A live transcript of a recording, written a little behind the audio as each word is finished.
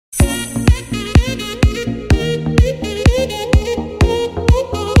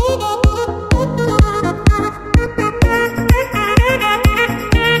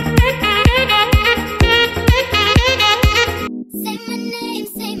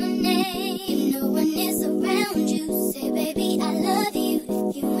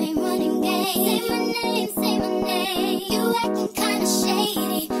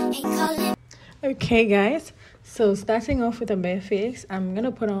Hey guys, so starting off with a bare face, I'm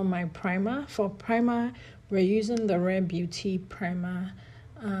gonna put on my primer. For primer, we're using the Rare Beauty primer,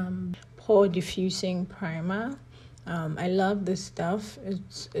 pore diffusing primer. I love this stuff.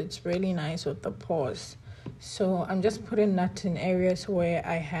 It's really nice with the pores. So I'm just putting that in areas where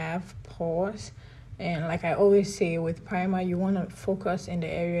I have pores. And like I always say, with primer, you want to focus in the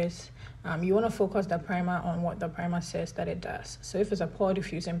areas, you want to focus the primer on what the primer says that it does. So if it's a pore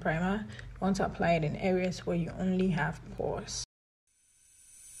diffusing primer, you want to apply it in areas where you only have pores.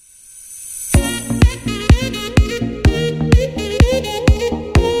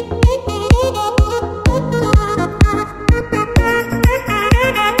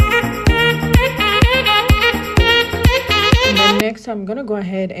 Next, I'm gonna go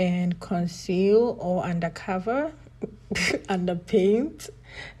ahead and conceal or undercover underpaint.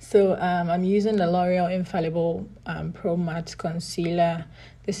 So I'm using the L'Oreal Infallible Pro Matte Concealer.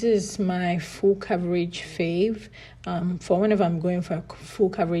 This is my full coverage fave. For whenever I'm going for a full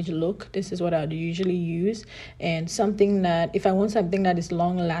coverage look, this is what I'd usually use. And something that, if I want something that is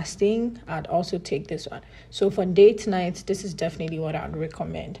long lasting, I'd also take this one. So for date nights, this is definitely what I'd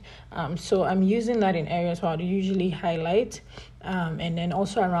recommend. So I'm using that in areas where I'd usually highlight, and then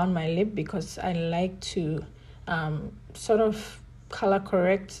also around my lip, because I like to sort of color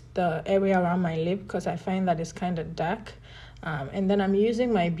correct the area around my lip because I find that it's kind of dark. And then I'm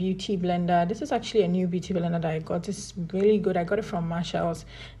using my beauty blender. This is actually a new beauty blender that I got. It's really good. I got it from Marshall's.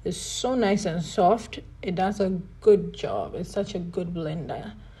 It's so nice and soft. It does a good job. It's such a good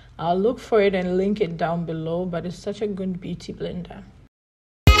blender. I'll look for it and link it down below, but it's such a good beauty blender.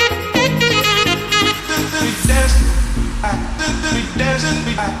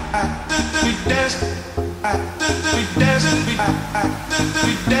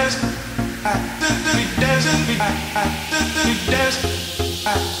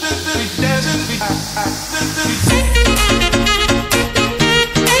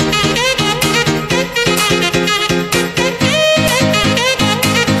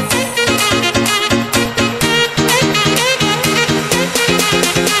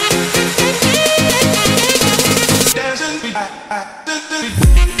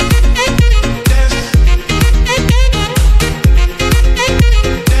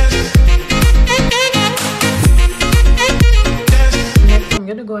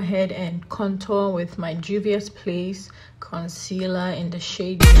 Go ahead and contour with my Juvia's Place concealer in the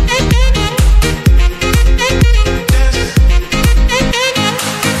shade.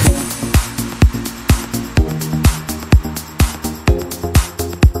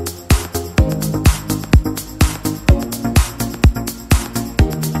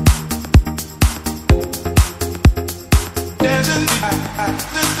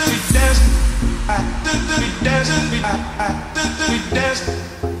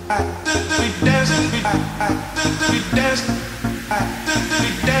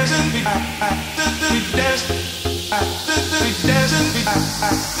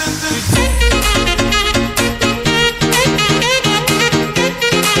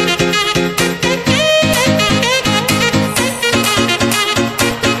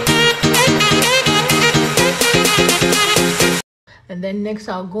 And then next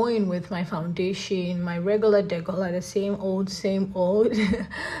I'll go in with my foundation, my regular decoller, the same old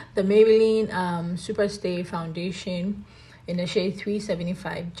the Maybelline Super Stay foundation in the shade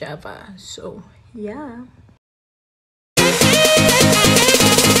 375 Java. So yeah.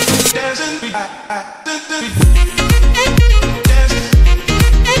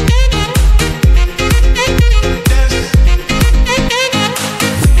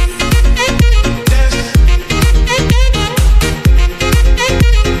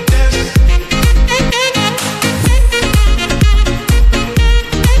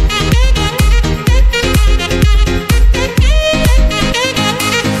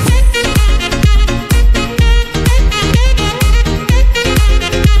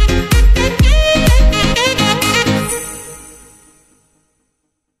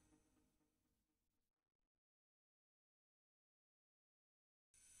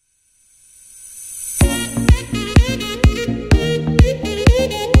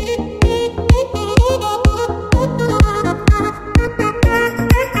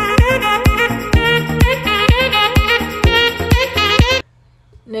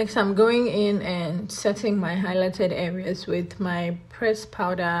 Next, I'm going in and setting my highlighted areas with my pressed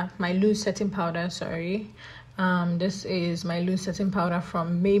powder, my loose setting powder, sorry. This is my loose setting powder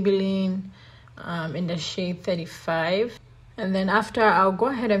from Maybelline in the shade 35. And then after, I'll go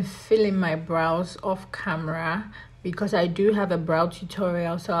ahead and fill in my brows off camera because I do have a brow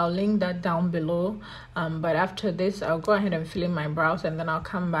tutorial, so I'll link that down below. But after this, I'll go ahead and fill in my brows, and then I'll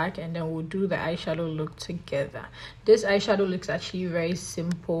come back and then we'll do the eyeshadow look together. This eyeshadow looks actually very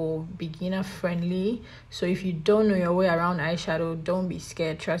simple, beginner friendly, so if you don't know your way around eyeshadow, don't be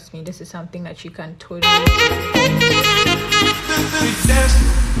scared. Trust me, this is something that you can totally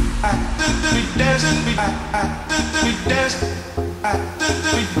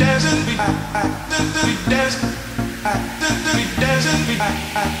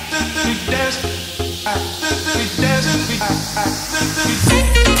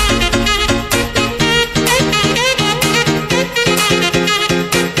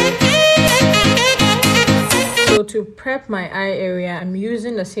So to prep my eye area, I'm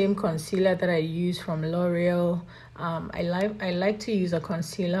using the same concealer that I use from L'Oreal. I like to use a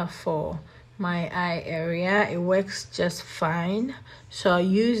concealer for my eye area. It works just fine, so I'll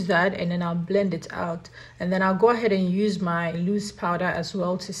use that and then I'll blend it out, and then I'll go ahead and use my loose powder as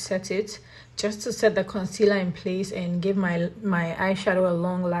well to set it, just to set the concealer in place and give my eyeshadow a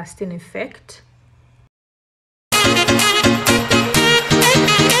long-lasting effect.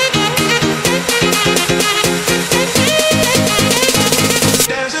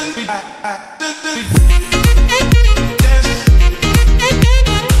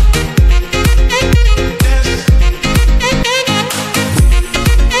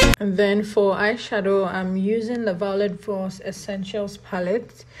 And then for eyeshadow, I'm using the Violet Voss Essentials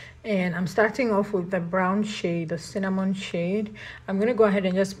palette, and I'm starting off with the brown shade, the cinnamon shade. I'm going to go ahead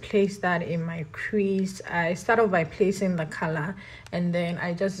and just place that in my crease. I start off by placing the color, and then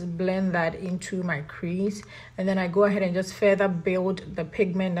I just blend that into my crease, and then I go ahead and just further build the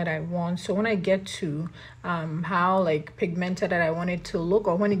pigment that I want. So when I get to how like pigmented that I want it to look,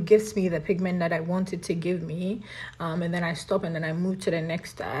 or when it gives me the pigment that I want it to give me, and then I stop and then I move to the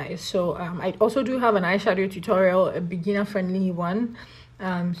next eye. So I also do have an eyeshadow tutorial, a beginner friendly one.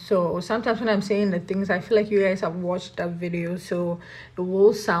 So sometimes when I'm saying the things, I feel like you guys have watched that video, so it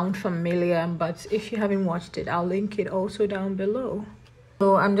will sound familiar, but if you haven't watched it, I'll link it also down below.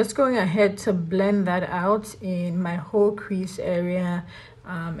 So I'm just going ahead to blend that out in my whole crease area,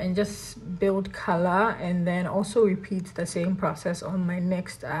 and just build color, and then also repeat the same process on my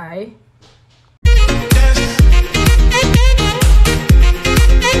next eye.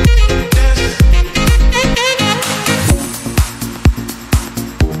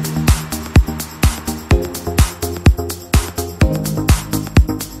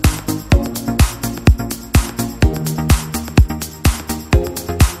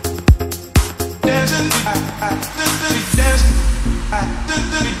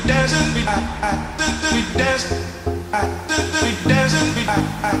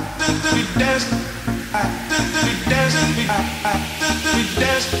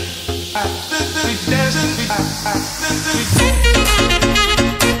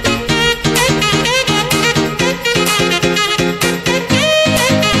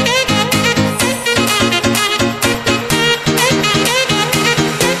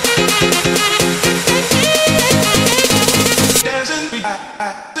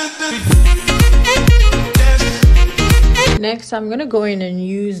 Next, I'm gonna go in and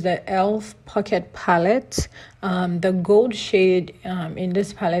use the e.l.f. Pocket Palette. The gold shade in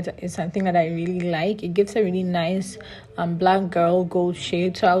this palette is something that I really like. It gives a really nice black girl gold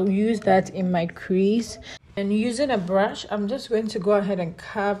shade, so I'll use that in my crease. And using a brush, I'm just going to go ahead and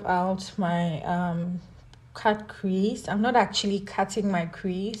carve out my cut crease. I'm not actually cutting my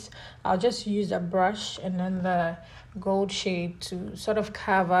crease. I'll just use a brush and then the gold shade to sort of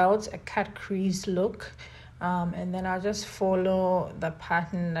carve out a cut crease look. And then I'll just follow the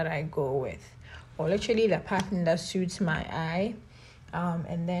pattern that I go with, or literally the pattern that suits my eye,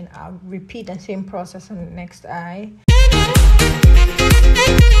 and then I'll repeat the same process on the next eye.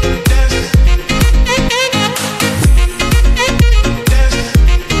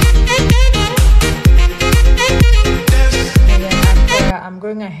 And then after, I'm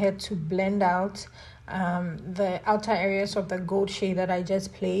going ahead to blend out the outer areas of the gold shade that I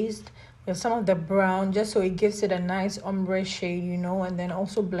just placed with some of the brown, just so it gives it a nice ombre shade, you know, and then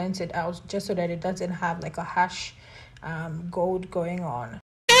also blends it out just so that it doesn't have like a harsh gold going on.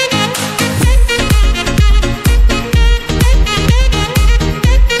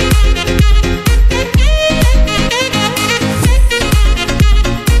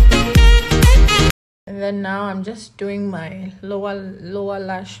 And then now I'm just doing my lower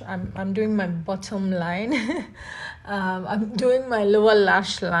lash. I'm doing my bottom line. I'm doing my lower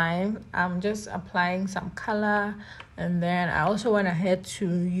lash line. I'm just applying some color, and then I also went ahead to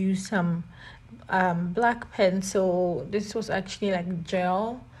use some black pencil. This was actually like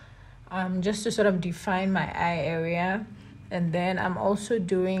gel. just to sort of define my eye area. And then I'm also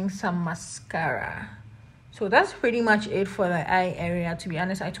doing some mascara. So that's pretty much it for the eye area. To be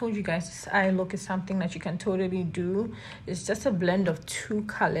honest, I told you guys this eye look is something that you can totally do. It's just a blend of two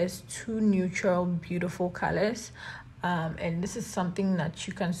colors, two neutral beautiful colors. And this is something that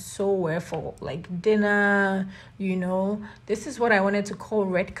you can so wear for like dinner, you know. This is what I wanted to call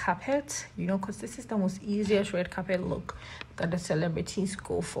red carpet, you know, because this is the most easiest red carpet look that the celebrities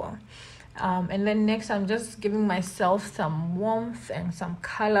go for. And then next I'm just giving myself some warmth and some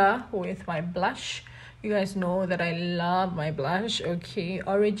color with my blush. You guys know that I love my blush, okay?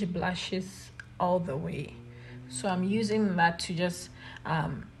 Orange blushes all the way. So I'm using that to just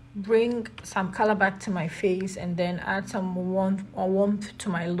bring some color back to my face and then add some warmth to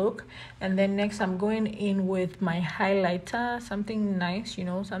my look. And then next I'm going in with my highlighter, something nice, you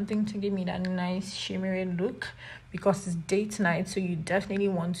know, something to give me that nice shimmery look, because it's date night, so you definitely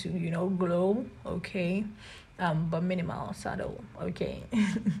want to, you know, glow, okay? But minimal, subtle, okay?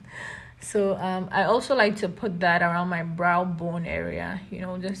 So I also like to put that around my brow bone area, you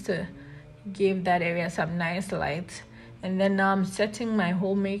know, just to give that area some nice light. And then now I'm setting my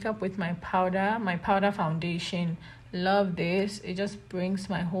whole makeup with my powder foundation. Love this. It just brings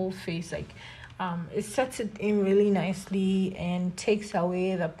my whole face, like it sets it in really nicely and takes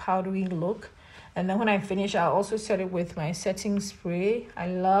away the powdery look. And then when I finish, I'll also set it with my setting spray. I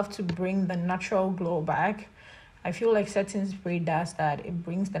love to bring the natural glow back. I feel like setting spray does that. It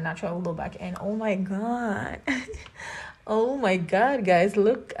brings the natural glow back. And oh my god. Oh my god, guys,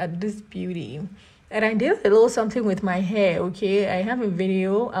 look at this beauty. And I did a little something with my hair, okay? I have a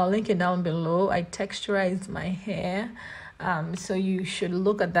video. I'll link it down below. I texturized my hair. So you should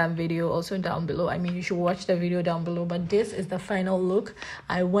look at that video also down below. I mean, you should watch the video down below. But this is the final look.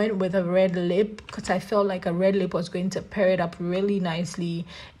 I went with a red lip because I felt like a red lip was going to pair it up really nicely.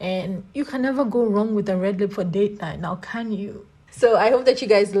 And you can never go wrong with a red lip for date night, now can you? So I hope that you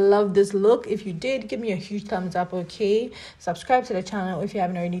guys love this look. If you did, give me a huge thumbs up, okay? Subscribe to the channel if you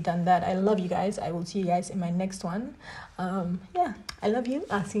haven't already done that. I love you guys. I will see you guys in my next one. Yeah, I love you.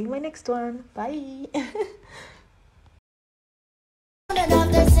 I'll see you in my next one. Bye.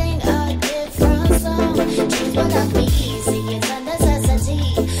 Choose what I